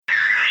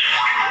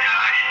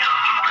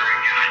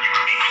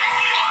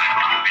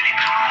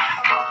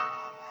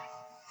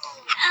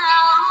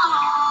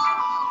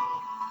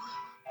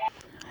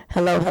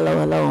Hello, hello,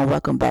 hello, and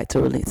welcome back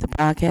to Release the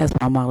Podcast,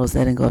 my model is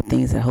letting go of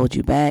things that hold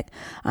you back.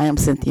 I am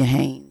Cynthia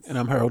Haynes. And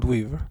I'm Harold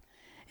Weaver.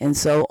 And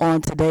so on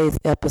today's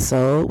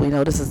episode, we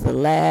know this is the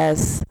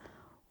last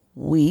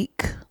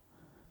week,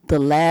 the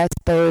last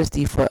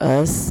Thursday for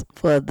us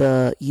for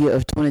the year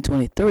of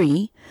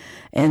 2023.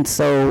 And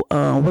so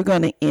we're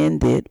going to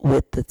end it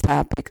with the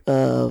topic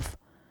of,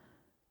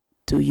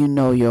 do you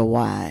know your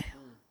why?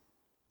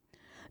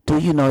 Do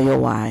you know your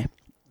why?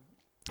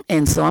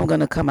 And so I'm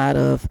going to come out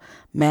of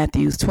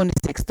Matthew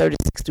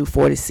 26:36 through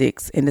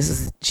 46. And this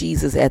is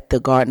Jesus at the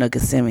Garden of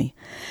Gethsemane.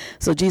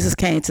 So Jesus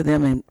came to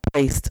them and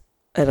placed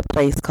at a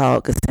place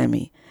called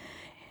Gethsemane.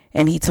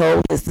 And he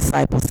told his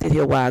disciples, sit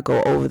here while I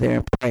go over there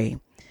and pray.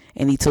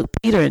 And he took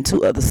Peter and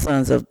two other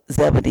sons of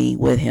Zebedee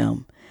with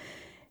him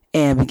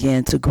and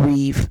began to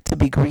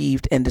be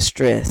grieved and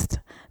distressed.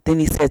 Then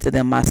he said to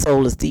them, my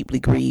soul is deeply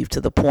grieved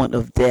to the point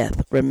of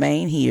death.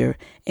 Remain here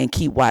and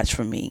keep watch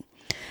for me.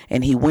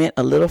 And he went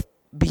a little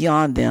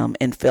beyond them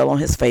and fell on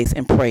his face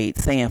and prayed,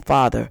 saying,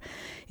 Father,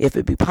 if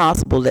it be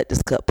possible, let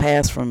this cup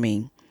pass from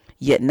me,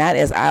 yet not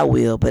as I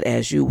will, but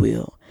as you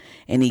will.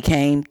 And he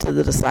came to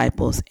the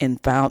disciples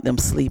and found them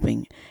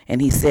sleeping.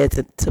 And he said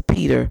to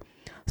Peter,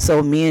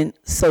 so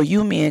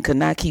you men could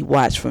not keep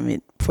watch for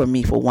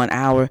me for 1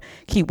 hour.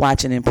 Keep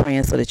watching and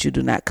praying so that you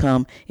do not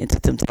come into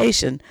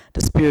temptation.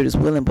 The spirit is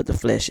willing, but the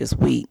flesh is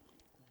weak.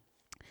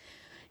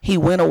 He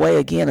went away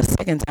again a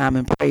second time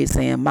and prayed,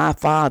 saying, my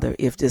Father,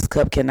 if this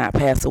cup cannot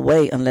pass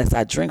away unless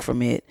I drink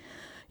from it,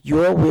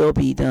 your will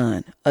be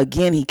done.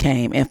 Again he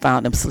came and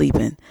found them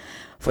sleeping,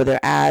 for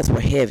their eyes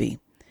were heavy.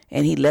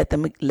 And he left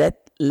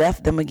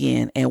them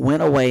again and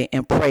went away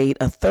and prayed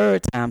a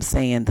third time,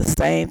 saying the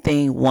same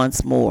thing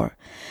once more.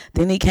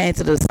 Then he came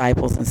to the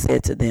disciples and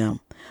said to them,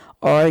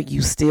 are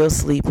you still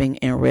sleeping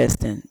and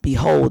resting?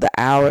 Behold, the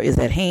hour is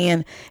at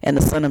hand, and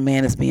the Son of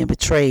Man is being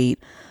betrayed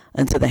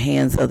into the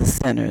hands of the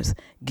sinners.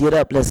 Get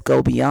up, let's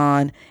go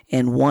beyond,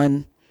 and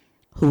one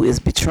who is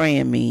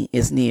betraying me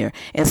is near.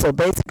 And so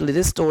basically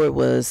this story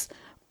was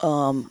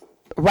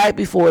right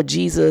before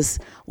Jesus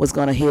was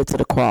going to head to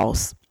the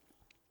cross.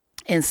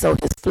 And so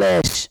his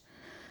flesh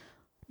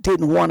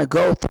didn't want to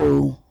go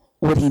through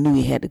what he knew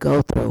he had to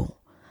go through.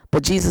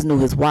 But Jesus knew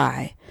his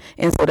why.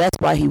 And so that's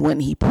why he went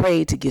and he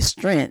prayed to get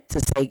strength to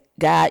say,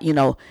 God,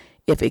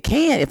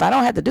 if I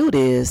don't have to do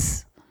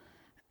this,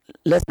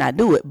 let's not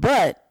do it.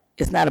 But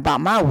it's not about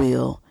my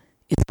will,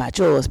 it's about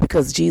yours,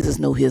 because Jesus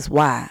knew his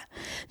why.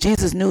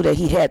 Jesus knew that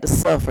he had to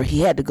suffer. He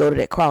had to go to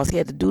that cross. He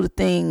had to do the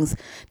things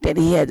that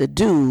he had to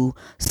do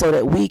so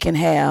that we can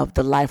have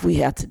the life we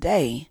have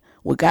today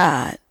with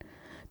God.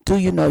 Do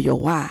you know your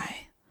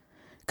why?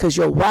 Because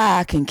your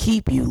why can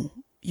keep you.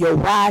 Your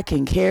why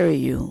can carry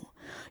you.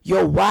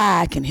 Your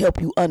why can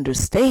help you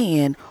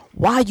understand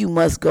why you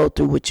must go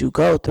through what you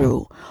go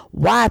through,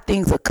 why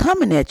things are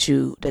coming at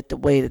you the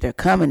way that they're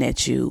coming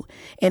at you.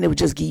 And it would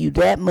just give you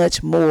that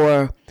much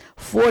more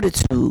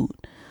fortitude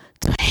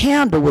to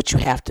handle what you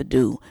have to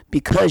do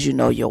because you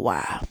know your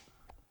why.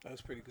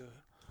 That's pretty good.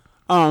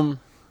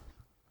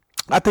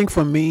 I think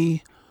for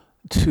me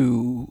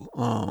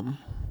to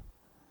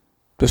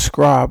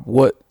describe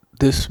what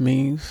this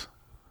means,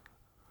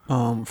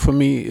 for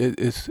me, it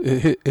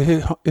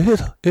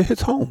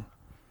hits home.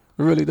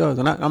 It really does.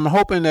 And I'm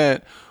hoping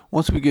that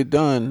once we get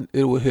done,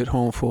 it will hit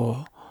home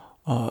for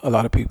a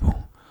lot of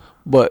people.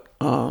 But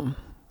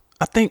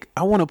I think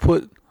I want to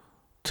put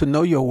to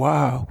know your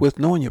why with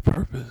knowing your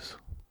purpose.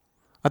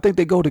 I think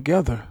they go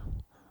together.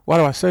 Why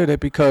do I say that?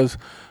 Because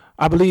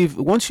I believe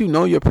once you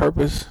know your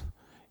purpose,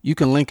 you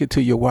can link it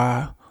to your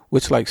why,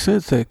 which, like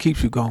Sid said,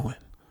 keeps you going,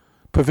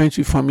 prevents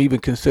you from even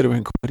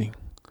considering quitting,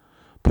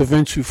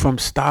 prevents you from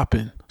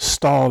stopping,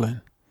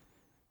 stalling,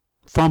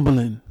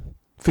 fumbling,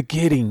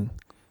 forgetting.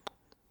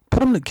 Put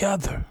them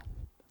together.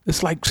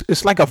 It's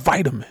like a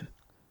vitamin.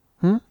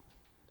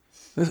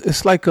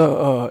 It's like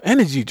a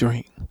energy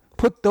drink.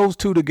 Put those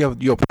two together,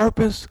 your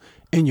purpose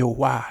and your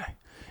why.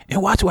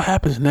 And watch what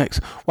happens next.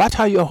 Watch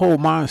how your whole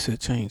mindset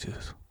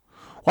changes.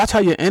 Watch how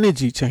your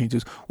energy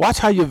changes. Watch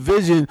how your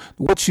vision,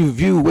 what you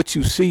view, what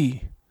you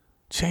see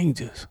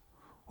changes.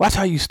 Watch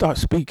how you start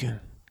speaking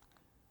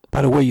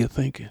by the way you're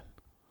thinking.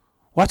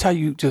 Watch how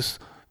you just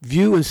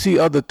view and see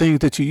other things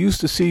that you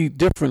used to see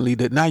differently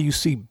that now you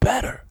see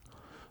better,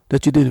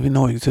 that you didn't even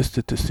know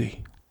existed to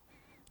see.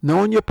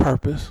 Knowing your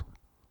purpose,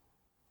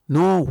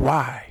 knowing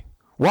why.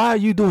 Why are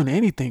you doing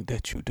anything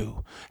that you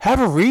do?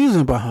 Have a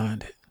reason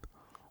behind it.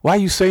 Why are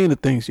you saying the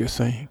things you're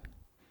saying?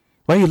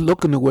 Why are you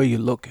looking the way you're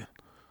looking?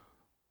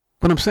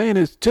 What I'm saying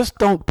is just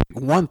don't pick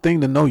one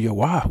thing to know your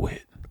why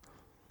with.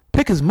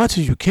 Pick as much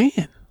as you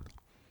can.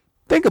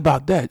 Think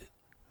about that.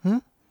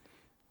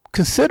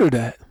 Consider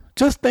that.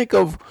 Just think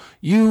of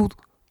you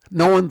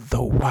knowing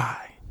the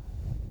why,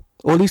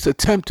 or at least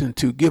attempting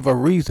to give a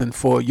reason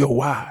for your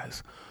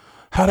whys.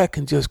 How that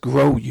can just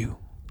grow you,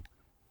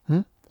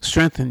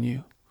 strengthen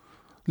you,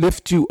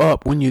 lift you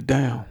up when you're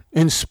down,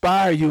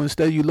 inspire you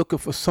instead of you looking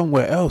for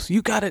somewhere else.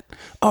 You got it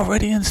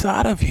already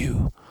inside of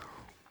you.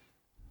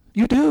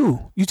 You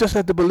do. You just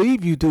have to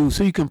believe you do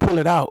so you can pull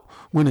it out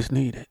when it's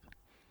needed.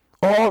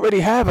 already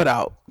have it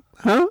out,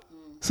 huh?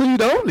 So you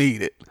don't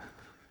need it.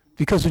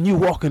 Because when you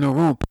walk in a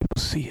room,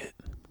 people see it.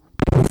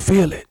 People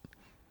feel it.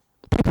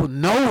 People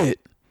know it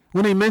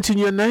when they mention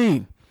your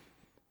name.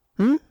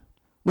 Hmm?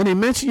 When they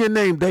mention your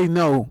name, they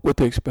know what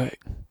to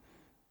expect.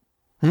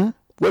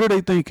 What are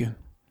they thinking?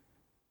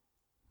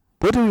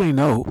 What do they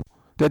know?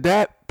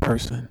 That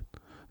person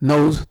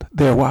knows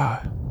their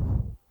why.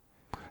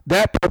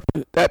 That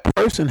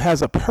person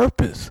has a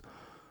purpose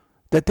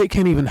that they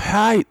can't even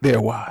hide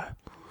their why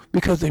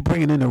because they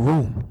bring it in the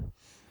room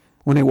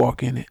when they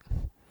walk in it.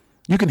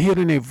 You can hear it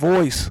in their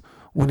voice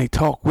when they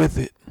talk with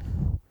it.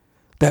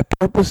 That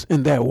purpose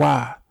and that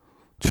why.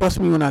 Trust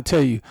me when I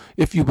tell you,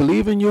 if you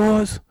believe in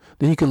yours,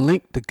 then you can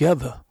link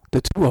together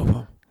the two of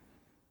them.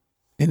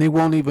 And it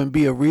won't even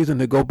be a reason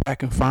to go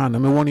back and find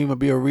them. It won't even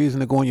be a reason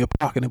to go in your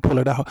pocket and pull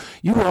it out.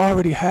 You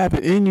already have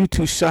it in you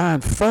to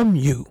shine from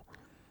you.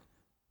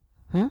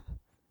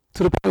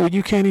 To the point where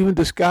you can't even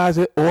disguise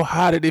it or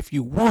hide it if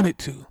you wanted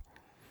to.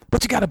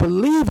 But you got to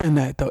believe in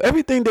that, though.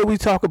 Everything that we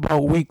talk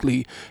about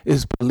weekly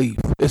is belief.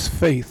 It's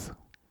faith.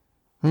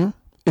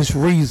 It's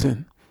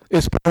reason.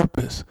 It's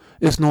purpose.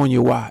 It's knowing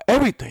your why.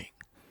 Everything.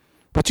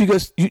 But you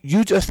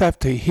just have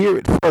to hear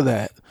it for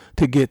that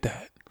to get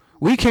that.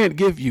 We can't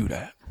give you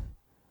that.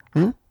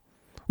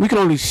 We can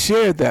only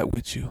share that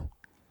with you.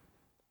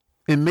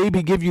 And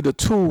maybe give you the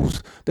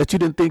tools that you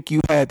didn't think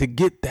you had to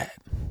get that.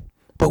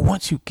 But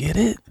once you get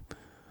it,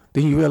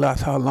 then you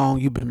realize how long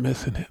you've been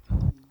missing it.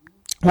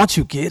 Once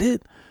you get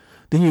it,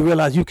 then you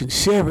realize you can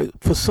share it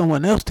for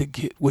someone else to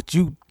get what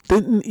you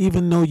didn't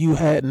even know you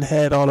hadn't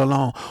had all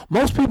along.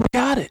 Most people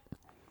got it,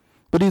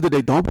 but either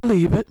they don't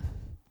believe it,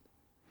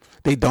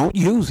 they don't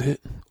use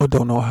it, or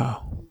don't know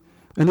how.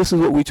 And this is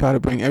what we try to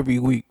bring every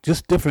week,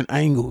 just different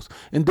angles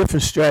and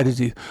different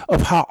strategies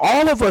of how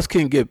all of us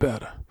can get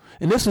better.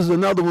 And this is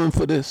another one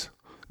for this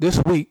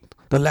week,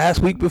 the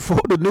last week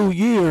before the new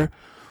year,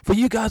 for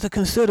you guys to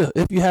consider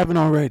if you haven't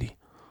already.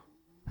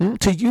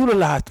 To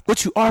utilize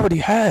what you already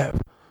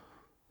have.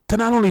 To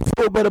not only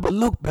feel better, but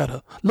look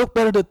better. Look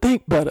better to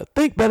think better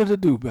to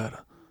do better.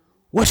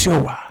 What's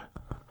your why?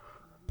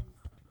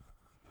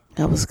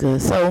 That was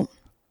good. So,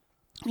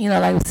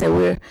 like we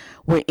said,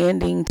 we're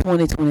ending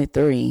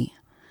 2023.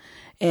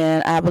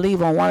 And I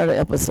believe on one of the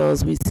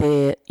episodes we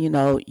said, you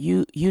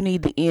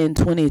need to end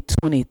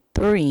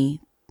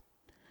 2023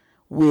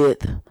 with,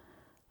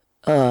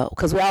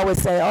 because we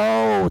always say,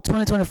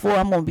 2024,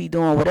 I'm going to be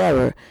doing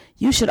whatever.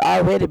 You should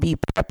already be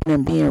prepping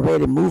and being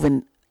ready,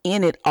 moving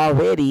in it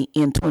already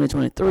in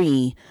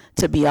 2023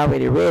 to be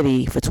already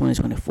ready for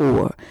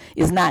 2024.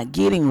 It's not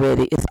getting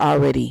ready, it's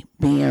already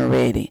being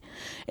ready.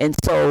 And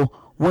so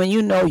when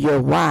you know your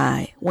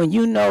why, when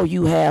you know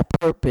you have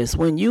purpose,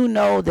 when you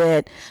know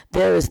that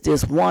there is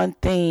this one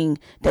thing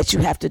that you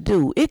have to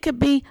do, it could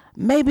be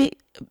maybe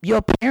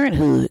your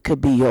parenthood could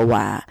be your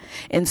why.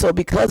 And so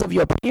because of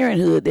your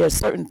parenthood, there's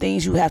certain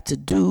things you have to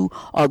do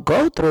or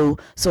go through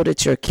so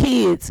that your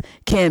kids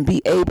can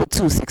be able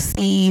to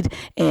succeed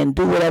and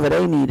do whatever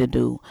they need to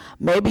do.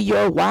 Maybe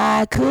your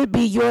why could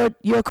be your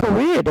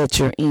career that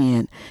you're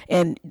in.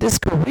 And this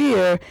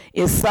career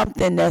is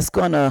something that's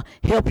going to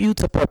help you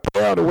to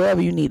propel to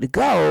wherever you need to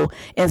go.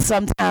 And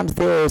sometimes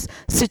there's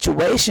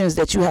situations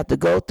that you have to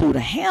go through to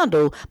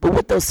handle. But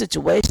what those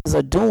situations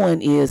are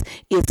doing is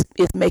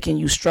it's making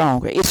you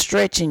stronger. It's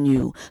stretching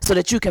you so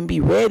that you can be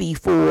ready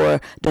for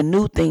the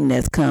new thing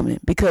that's coming.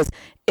 Because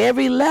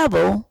every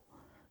level,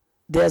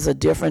 there's a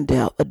different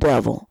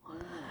devil.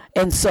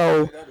 And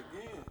so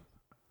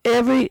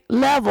every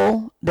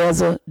level,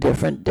 there's a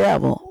different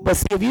devil. But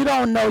see, if you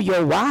don't know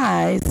your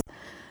whys,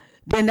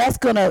 then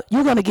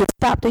you're gonna get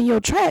stopped in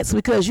your tracks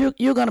because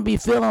you're gonna be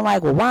feeling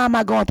like, well, why am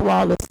I going through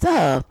all this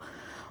stuff?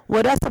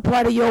 Well, that's a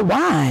part of your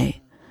why.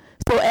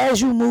 So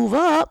as you move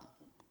up,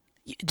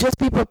 just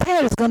be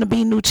prepared. It's going to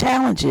be new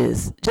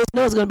challenges. Just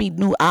know it's going to be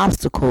new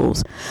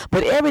obstacles.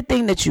 But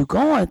everything that you're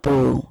going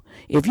through,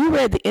 if you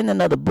read the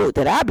ending of the book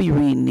that I be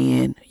reading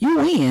in, you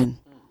win.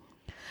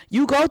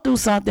 You go through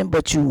something,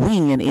 but you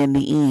win in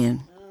the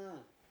end.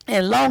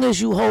 And long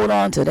as you hold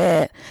on to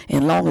that,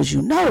 and long as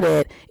you know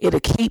that, it'll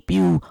keep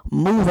you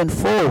moving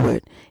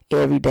forward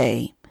every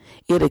day.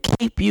 It'll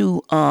keep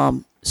you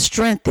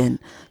strengthened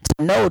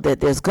to know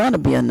that there's going to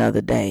be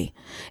another day.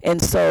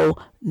 And so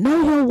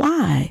know your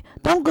why.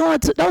 Don't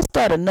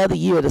start another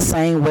year the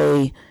same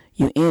way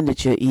you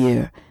ended your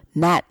year,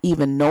 not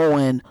even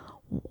knowing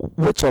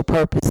what your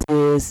purpose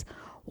is,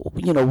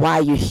 why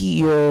you're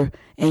here,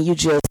 and you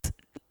just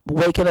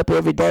waking up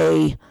every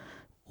day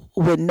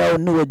with no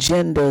new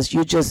agendas.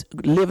 You're just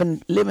living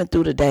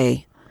through the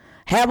day.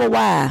 Have a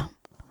why.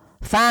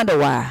 Find a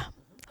why.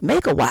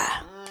 Make a why.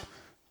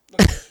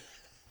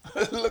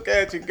 Look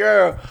at you,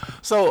 girl.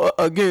 So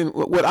again,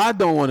 what I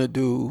don't want to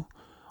do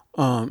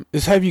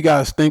is have you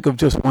guys think of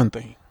just one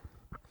thing.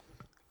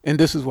 And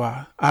this is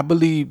why. I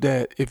believe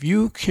that if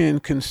you can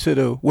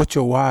consider what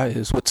your why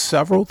is with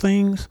several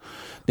things,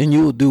 then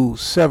you'll do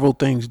several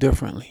things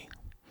differently.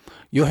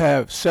 You'll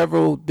have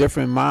several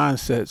different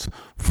mindsets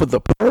for the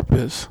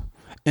purpose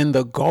and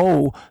the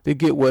goal to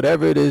get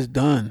whatever it is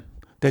done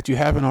that you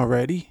haven't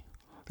already.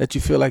 that you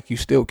feel like you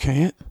still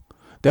can't,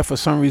 that for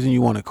some reason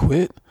you want to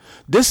quit.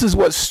 This is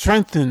what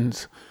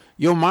strengthens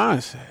your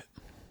mindset.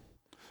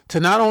 To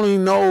not only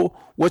know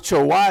what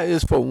your why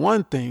is for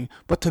one thing,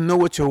 but to know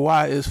what your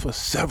why is for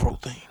several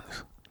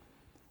things.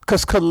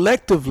 Because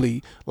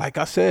collectively, like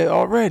I said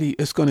already,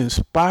 it's going to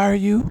inspire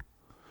you.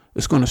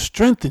 It's going to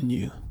strengthen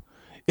you.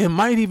 It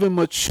might even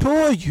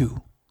mature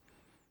you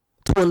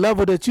to a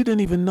level that you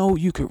didn't even know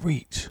you could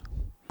reach.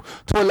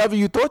 To a level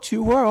you thought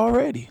you were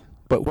already,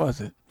 but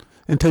wasn't.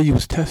 Until you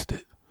was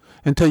tested.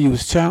 Until you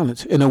was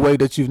challenged in a way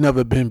that you've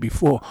never been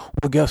before.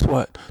 Well, guess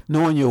what?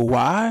 Knowing your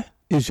why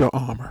is your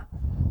armor.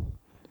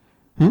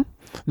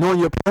 Knowing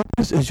your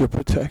purpose is your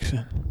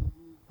protection.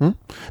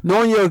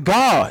 Knowing your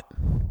God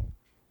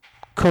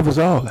covers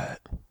all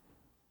that.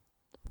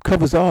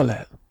 Covers all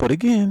that. But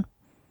again,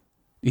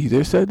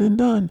 easier said than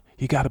done.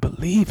 You got to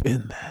believe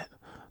in that.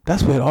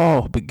 That's where it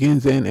all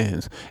begins and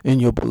ends. In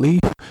your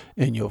belief,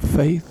 in your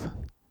faith,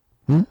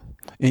 in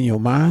your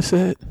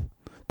mindset.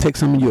 Take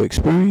some of your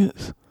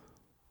experience.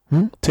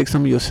 Take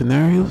some of your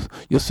scenarios,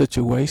 your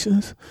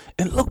situations,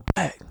 and look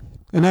back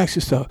and ask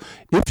yourself,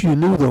 if you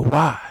knew the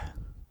why,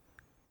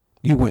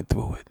 you went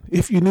through it.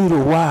 If you knew the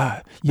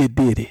why, you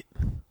did it.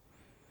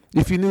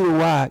 If you knew the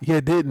why,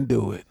 you didn't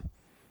do it.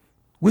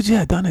 Would you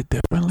have done it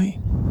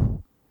differently?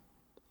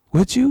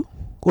 Would you?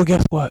 Well,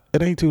 guess what?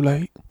 It ain't too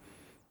late.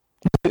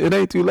 It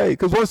ain't too late.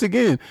 Because once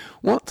again,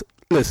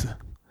 listen,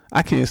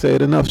 I can't say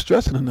it enough,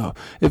 stress it enough.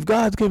 If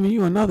God's giving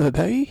you another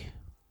day,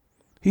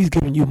 he's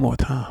giving you more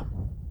time.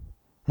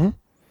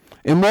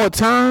 And more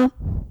time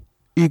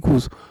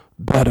equals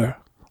better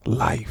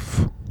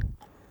life.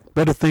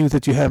 Better things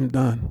that you haven't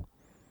done.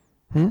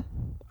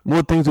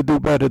 More things to do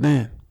better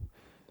than.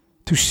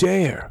 To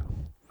share.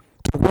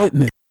 To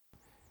witness.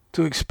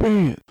 To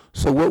experience.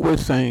 So what we're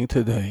saying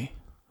today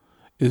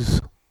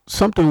is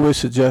something we're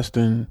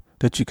suggesting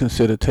that you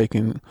consider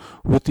taking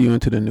with you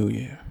into the new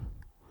year.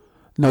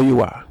 Know your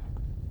why.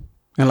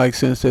 And like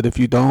Cynthia said, if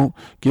you don't,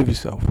 give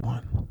yourself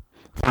one.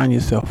 Find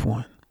yourself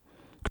one.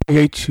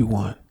 Create you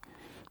one.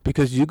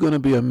 Because you're going to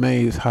be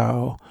amazed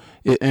how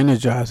it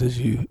energizes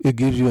you. It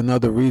gives you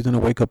another reason to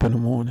wake up in the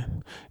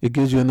morning. It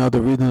gives you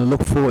another reason to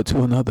look forward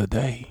to another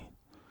day.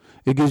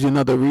 It gives you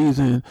another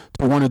reason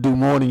to want to do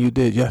more than you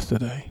did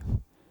yesterday.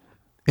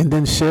 And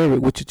then share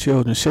it with your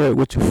children. Share it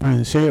with your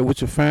friends. Share it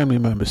with your family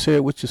members. Share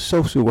it with your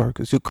social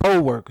workers, your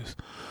co-workers,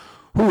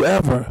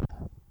 whoever,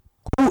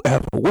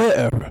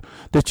 wherever,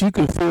 that you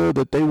can feel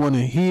that they want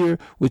to hear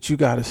what you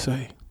got to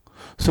say.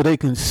 So they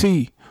can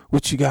see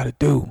what you got to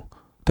do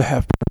to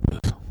have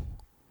purpose.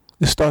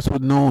 It starts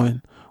with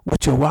knowing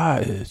what your why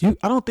is.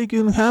 I don't think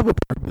you can have a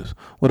purpose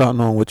without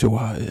knowing what your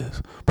why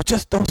is. But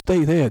just don't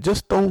stay there.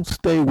 Just don't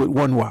stay with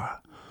one why.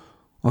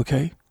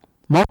 Okay?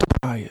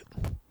 Multiply it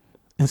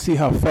and see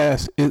how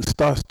fast it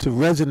starts to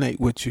resonate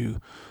with you,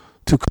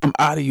 to come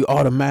out of you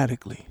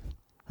automatically,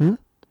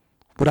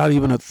 without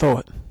even a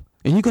thought.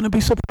 And you're going to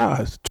be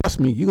surprised. Trust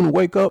me, you're going to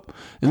wake up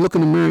and look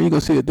in the mirror and you're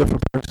going to see a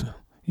different person.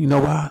 You know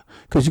why?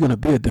 Because you're going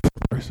to be a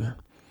different person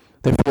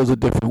that feels a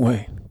different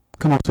way.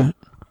 Come on, Sam.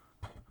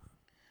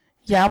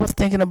 Yeah, I was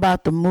thinking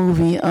about the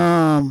movie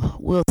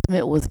Will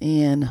Smith was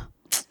in.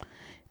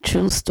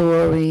 True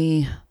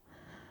Story.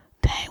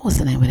 Dang, what's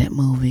the name of that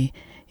movie?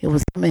 It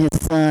was him and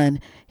his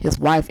son. His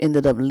wife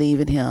ended up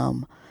leaving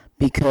him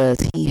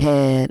because he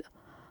had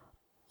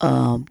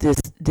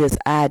this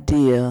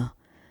idea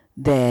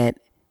that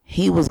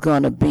he was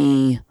going to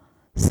be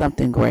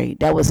something great.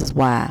 That was his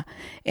why.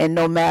 And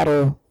no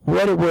matter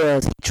what it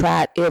was, he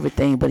tried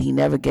everything, but he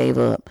never gave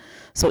up.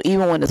 So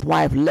even when his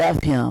wife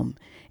left him,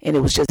 and it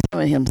was just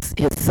him and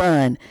his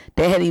son,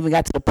 they had even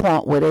got to the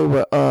point where they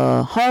were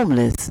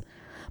homeless,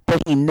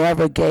 but he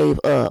never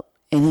gave up.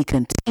 And he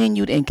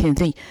continued and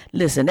continued.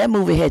 Listen, that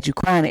movie had you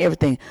crying and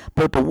everything.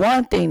 But the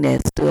one thing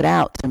that stood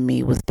out to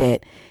me was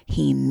that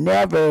he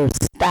never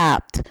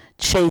stopped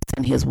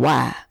chasing his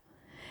why.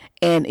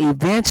 And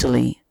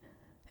eventually,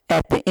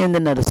 at the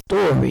ending of the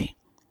story,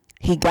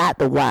 he got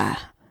the why.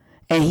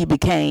 And he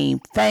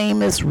became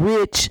famous,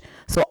 rich.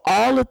 So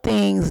all the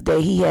things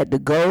that he had to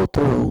go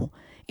through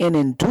and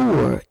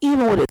endure,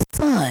 even with his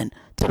son,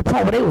 to the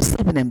point where they were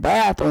sleeping in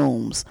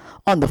bathrooms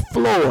on the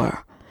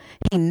floor.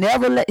 He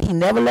never let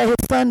his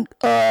son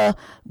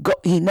go.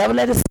 He never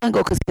let his son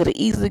go because he could have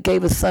easily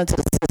gave his son to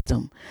the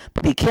system.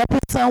 But he kept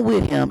his son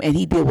with him, and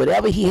he did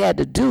whatever he had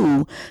to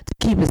do to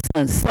keep his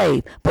son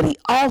safe. But he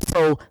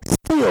also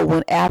still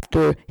went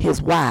after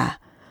his why.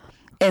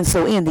 And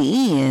so in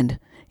the end,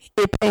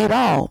 it paid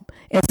off.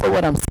 And so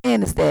what I'm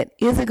saying is that,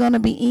 is it going to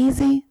be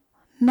easy?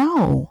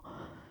 No.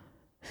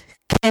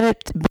 Can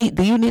it be?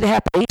 Do you need to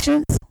have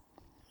patience?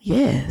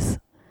 Yes.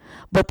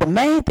 But the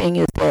main thing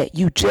is that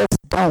you just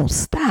don't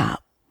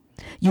stop.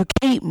 You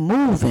keep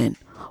moving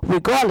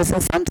regardless.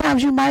 And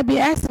sometimes you might be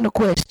asking the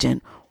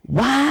question,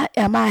 why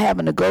am I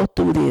having to go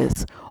through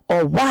this?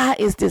 Or why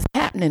is this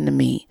happening to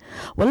me?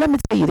 Well, let me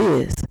tell you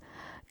this.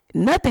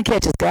 Nothing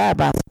catches God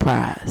by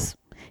surprise.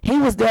 He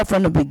was there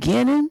from the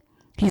beginning.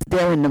 He's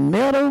there in the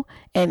middle.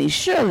 And he's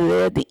surely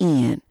there at the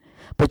end.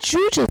 But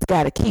you just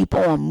got to keep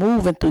on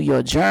moving through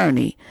your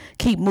journey,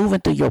 keep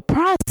moving through your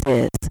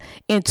process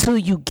until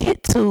you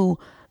get to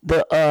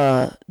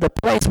the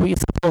place where you're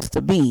supposed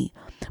to be.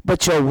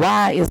 But your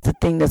why is the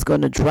thing that's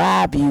going to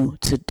drive you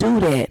to do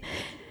that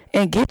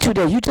and get you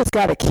there. You just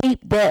got to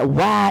keep that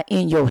why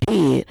in your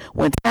head.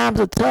 When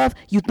times are tough,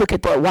 you look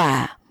at that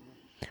why.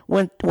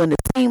 When it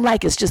seems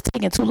like it's just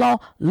taking too long,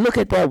 look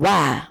at that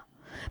why.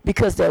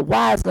 Because that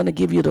why is going to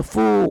give you the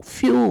full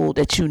fuel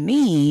that you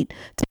need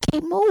to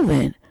keep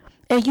moving.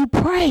 And you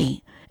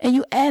pray and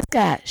you ask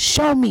God,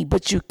 show me,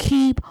 but you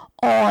keep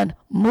on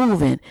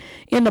moving.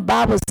 In the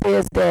Bible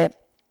says that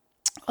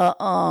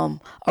a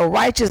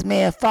righteous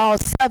man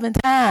falls 7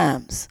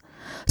 times.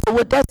 So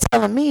what that's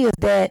telling me is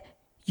that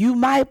you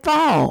might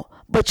fall,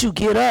 but you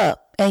get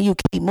up and you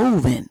keep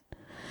moving.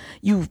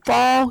 You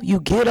fall, you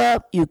get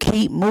up, you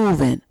keep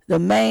moving. The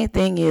main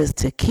thing is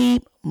to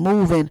keep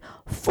moving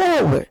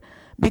forward,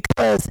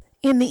 because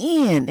in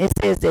the end, it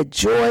says that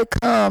joy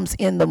comes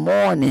in the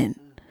morning.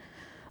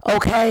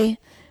 Okay?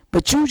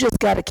 But you just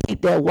got to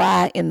keep that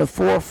why in the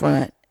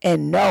forefront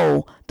and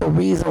know the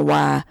reason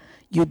why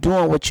you're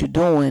doing what you're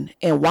doing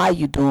and why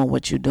you're doing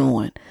what you're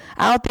doing.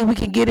 I don't think we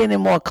can get any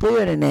more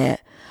clear than that.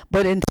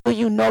 But until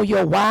you know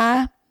your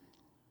why,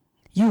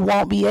 you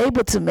won't be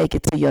able to make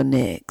it to your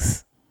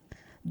next.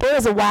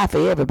 There's a why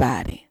for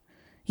everybody.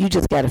 You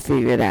just got to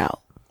figure it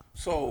out.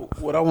 So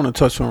what I want to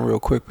touch on real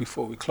quick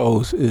before we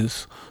close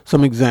is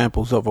some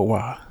examples of a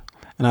why.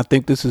 And I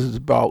think this is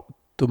about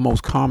the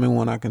most common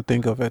one I can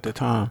think of at the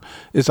time.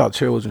 It's our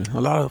children. A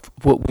lot of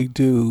what we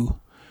do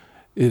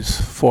is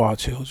for our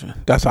children.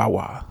 That's our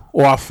why.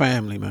 Or our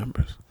family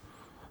members.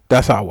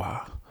 That's our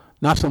why.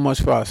 Not so much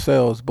for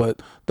ourselves,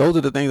 but those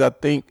are the things I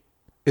think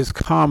is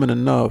common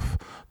enough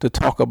to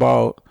talk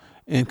about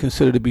and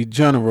consider to be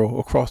general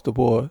across the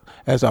board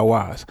as our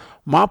whys.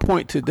 My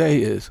point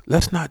today is,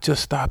 let's not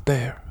just stop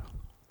there,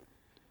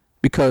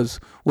 because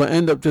we'll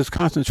end up just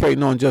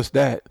concentrating on just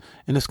that,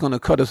 and it's going to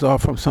cut us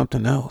off from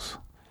something else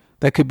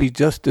that could be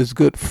just as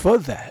good for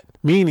that.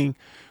 Meaning,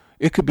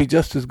 it could be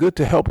just as good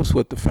to help us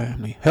with the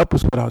family, help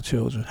us with our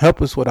children,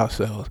 help us with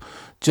ourselves.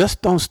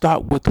 Just don't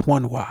stop with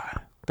one why.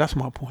 That's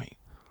my point.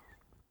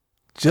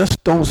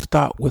 Just don't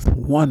stop with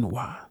one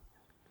why.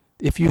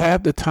 If you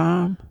have the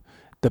time,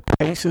 the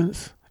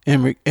patience,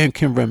 and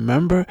can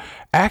remember,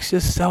 ask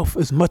yourself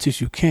as much as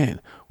you can,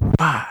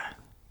 why?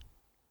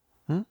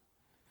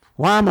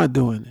 Why am I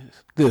doing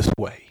this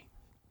way?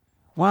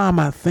 Why am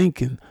I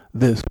thinking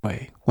this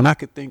way when I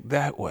could think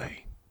that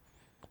way?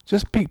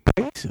 Just be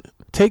patient.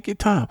 Take your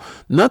time.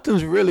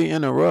 Nothing's really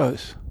in a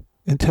rush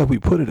until we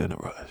put it in a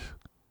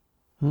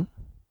rush.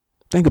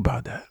 Think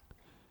about that.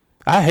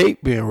 I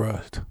hate being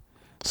rushed.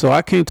 So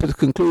I came to the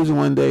conclusion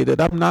one day that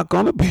I'm not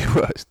going to be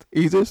rushed.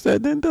 Easier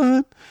said than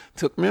done.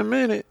 Took me a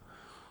minute.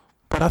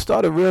 But I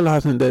started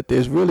realizing that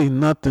there's really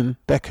nothing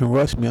that can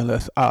rush me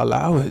unless I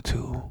allow it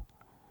to.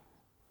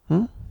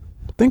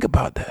 Think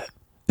about that.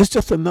 It's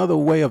just another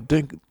way of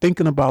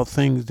thinking about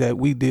things that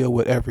we deal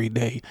with every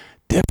day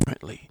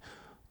differently.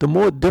 The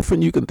more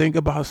different you can think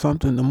about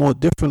something, the more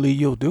differently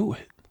you'll do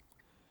it.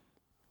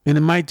 And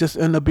it might just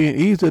end up being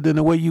easier than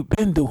the way you've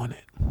been doing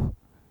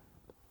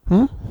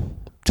it.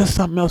 Just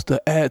something else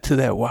to add to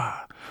that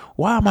why.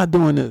 Why am I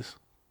doing this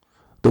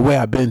the way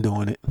I've been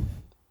doing it?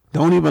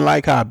 Don't even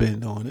like how I've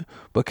been doing it,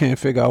 but can't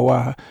figure out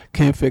why,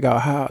 can't figure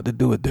out how to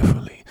do it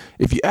differently.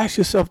 If you ask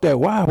yourself that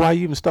why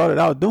you even started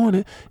out doing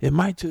it, it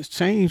might just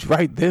change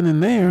right then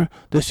and there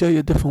to show you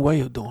a different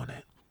way of doing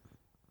it.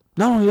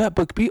 Not only that,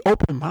 but be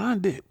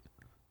open-minded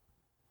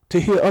to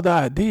hear other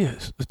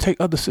ideas, to take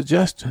other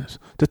suggestions,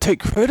 to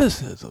take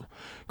criticism.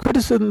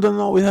 Criticism doesn't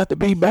always have to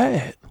be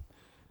bad.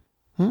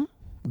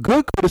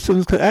 Good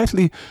criticism could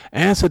actually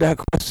answer that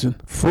question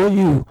for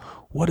you.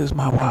 What is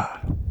my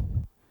why?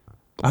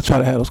 I try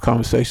to have those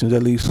conversations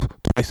at least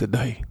twice a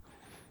day.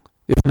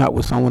 If not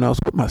with someone else,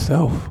 with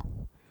myself.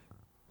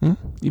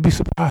 You'd be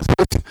surprised.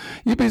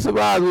 You'd be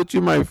surprised what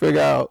you might figure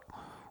out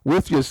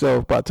with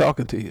yourself by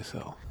talking to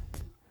yourself.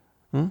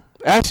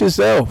 Ask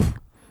yourself,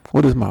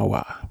 what is my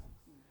why?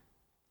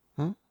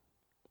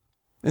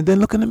 And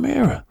then look in the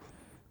mirror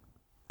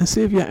and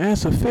see if your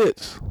answer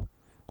fits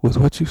with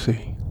what you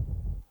see.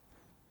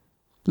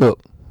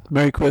 Look,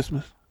 Merry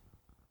Christmas.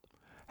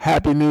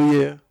 Happy New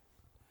Year.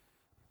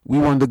 We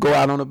wanted to go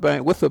out on a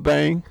bang with a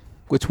bang,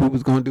 which we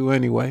was going to do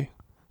anyway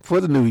for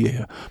the new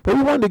year. But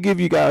we wanted to give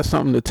you guys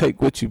something to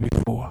take with you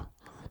before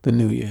the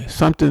new year.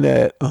 Something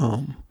that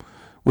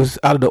was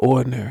out of the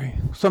ordinary.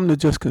 Something to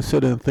just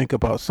consider and think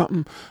about.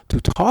 Something to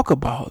talk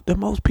about that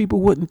most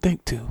people wouldn't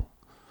think to.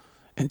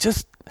 And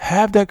just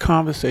have that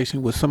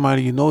conversation with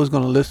somebody you know is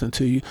going to listen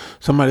to you.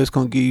 Somebody that's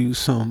going to give you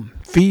some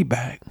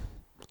feedback.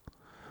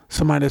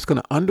 Somebody that's going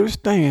to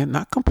understand,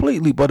 not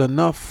completely, but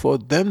enough for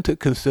them to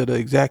consider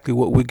exactly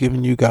what we're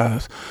giving you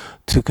guys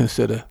to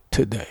consider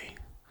today.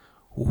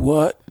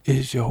 What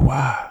is your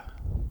why?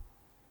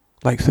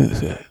 Like Cynthia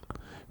said,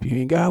 if you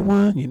ain't got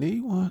one, you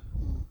need one.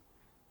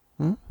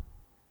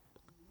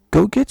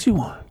 Go get you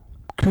one.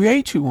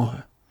 Create you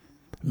one.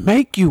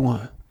 Make you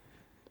one.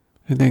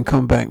 And then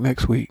come back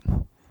next week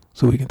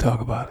so we can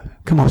talk about it.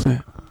 Come on,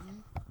 Sam.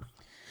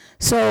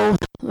 So,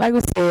 like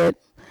we said,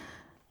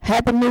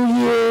 Happy New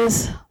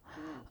Year's.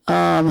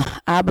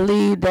 I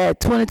believe that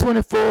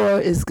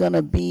 2024 is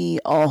gonna be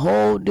a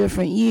whole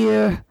different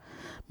year.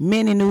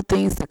 Many new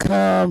things to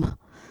come.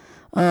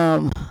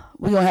 Um,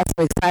 we're gonna have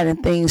some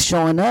exciting things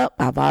showing up.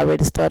 I've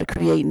already started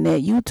creating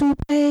that YouTube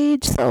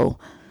page, so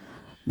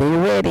be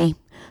ready.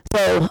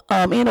 So,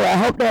 anyway, I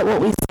hope that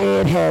what we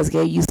said has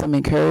gave you some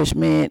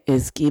encouragement,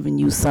 is giving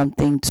you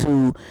something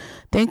to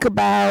think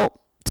about,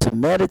 to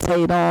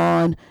meditate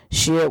on,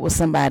 share it with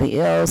somebody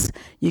else.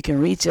 You can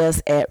reach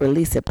us at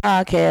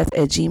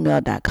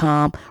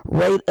releaseitpodcast@gmail.com.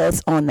 Rate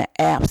us on the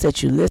apps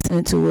that you're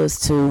listening to us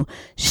to.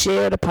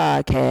 Share the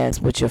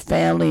podcast with your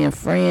family and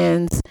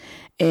friends.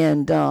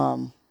 And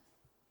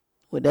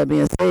with that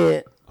being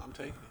said, I'm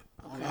taking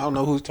it. I don't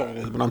know whose turn it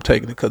is, but I'm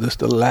taking it because it's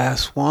the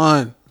last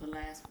one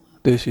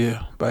this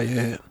year. By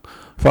your head.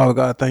 Father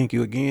God, thank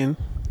you again.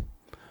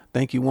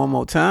 Thank you one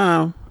more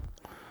time.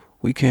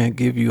 We can't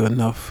give you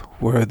enough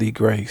worthy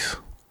grace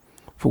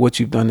for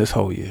what you've done this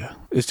whole year.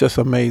 It's just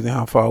amazing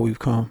how far we've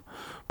come,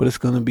 but it's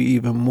going to be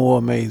even more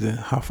amazing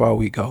how far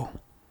we go.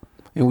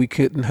 And we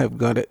couldn't have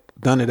done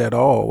it at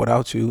all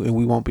without you, and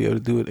we won't be able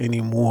to do it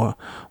anymore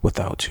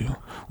without you.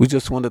 We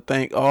just want to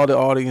thank all the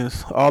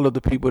audience, all of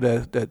the people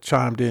that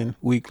chimed in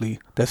weekly,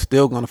 that's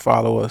still going to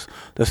follow us,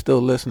 that's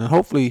still listening.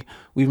 Hopefully,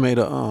 we made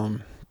a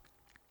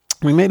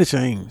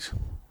change.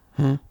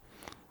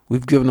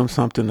 We've given them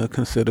something to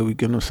consider. We've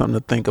given them something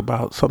to think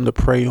about, something to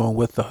pray on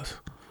with us.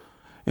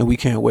 And we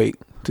can't wait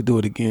to do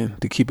it again,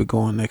 to keep it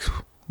going next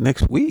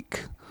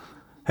week.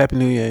 Happy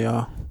New Year,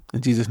 y'all.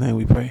 In Jesus' name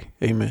we pray.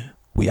 Amen.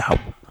 We out.